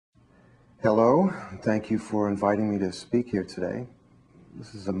Hello, thank you for inviting me to speak here today.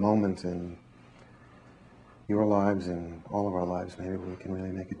 This is a moment in your lives and all of our lives, maybe, where we can really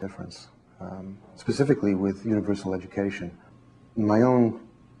make a difference. Specifically with universal education. My own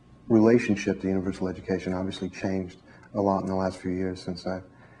relationship to universal education obviously changed a lot in the last few years since I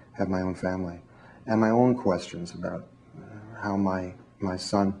had my own family, and my own questions about how my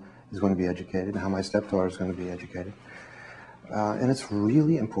son is going to be educated and how my stepdaughter is going to be educated. And it's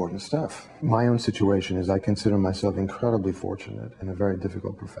really important stuff. My own situation is I consider myself incredibly fortunate in a very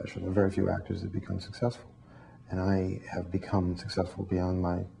difficult profession. There are very few actors that become successful. And I have become successful beyond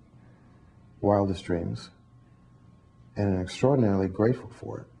my wildest dreams, and I'm extraordinarily grateful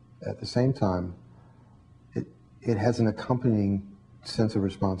for it. At the same time, it has an accompanying sense of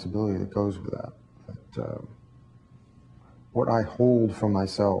responsibility that goes with that. What I hold for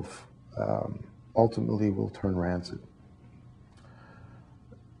myself ultimately will turn rancid.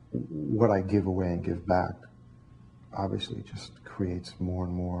 What I give away and give back obviously just creates more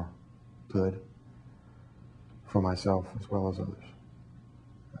and more good for myself as well as others.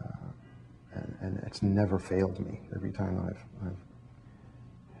 And it's never failed me every time I've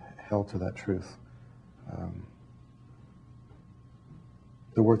held to that truth.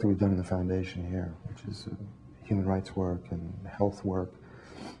 The work that we've done in the foundation here, which is human rights work and health work,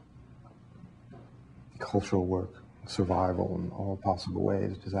 cultural work, survival in all possible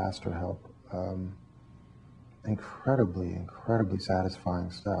ways, disaster help, incredibly satisfying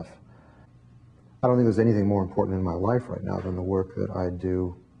stuff. I don't think there's anything more important in my life right now than the work that I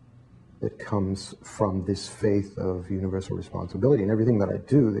do that comes from this faith of universal responsibility. And everything that I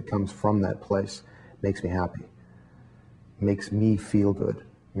do that comes from that place makes me happy, makes me feel good,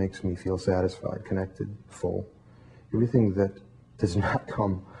 makes me feel satisfied, connected, full. Everything that does not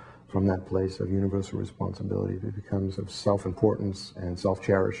come from that place of universal responsibility, it becomes of self-importance and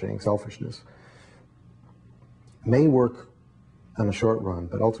self-cherishing, selfishness, may work on a short run,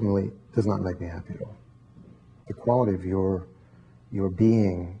 but ultimately does not make me happy at all. The quality of your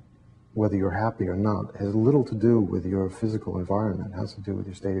being, whether you're happy or not, has little to do with your physical environment. It has to do with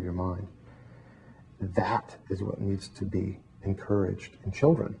your state of your mind. That is what needs to be encouraged in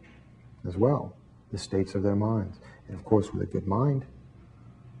children as well, the states of their minds. And of course, with a good mind,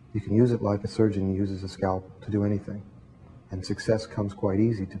 you can use it like a surgeon uses a scalpel to do anything. And success comes quite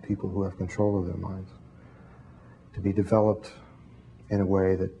easy to people who have control of their minds. To be developed in a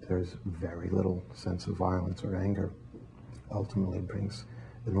way that there's very little sense of violence or anger ultimately brings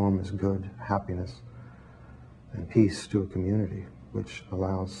enormous good, happiness, and peace to a community, which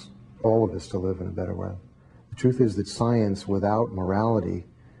allows all of us to live in a better way. The truth is that science without morality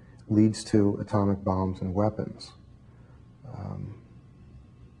leads to atomic bombs and weapons.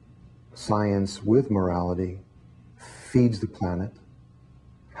 Science with morality feeds the planet,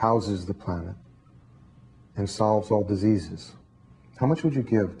 houses the planet, and solves all diseases. How much would you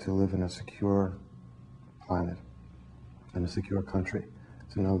give to live in a secure planet, in a secure country,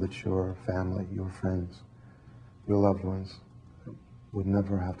 to know that your family, your friends, your loved ones would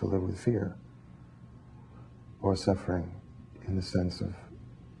never have to live with fear or suffering in the sense of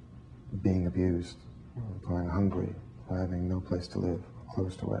being abused, or going hungry, or having no place to live,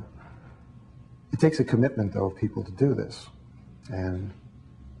 clothes to wear? It takes a commitment, though, of people to do this. And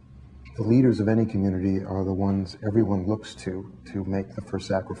the leaders of any community are the ones everyone looks to make the first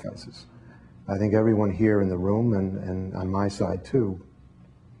sacrifices. I think everyone here in the room, and on my side too,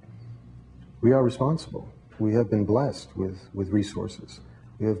 we are responsible. We have been blessed with resources.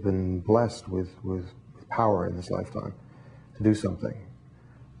 We have been blessed with power in this lifetime to do something.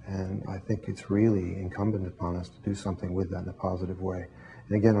 And I think it's really incumbent upon us to do something with that in a positive way.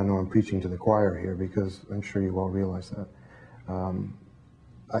 And again, I know I'm preaching to the choir here because I'm sure you all realize that.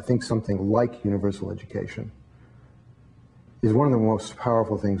 I think something like universal education is one of the most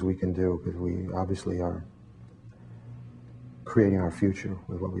powerful things we can do, because we obviously are creating our future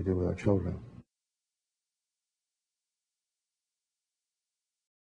with what we do with our children.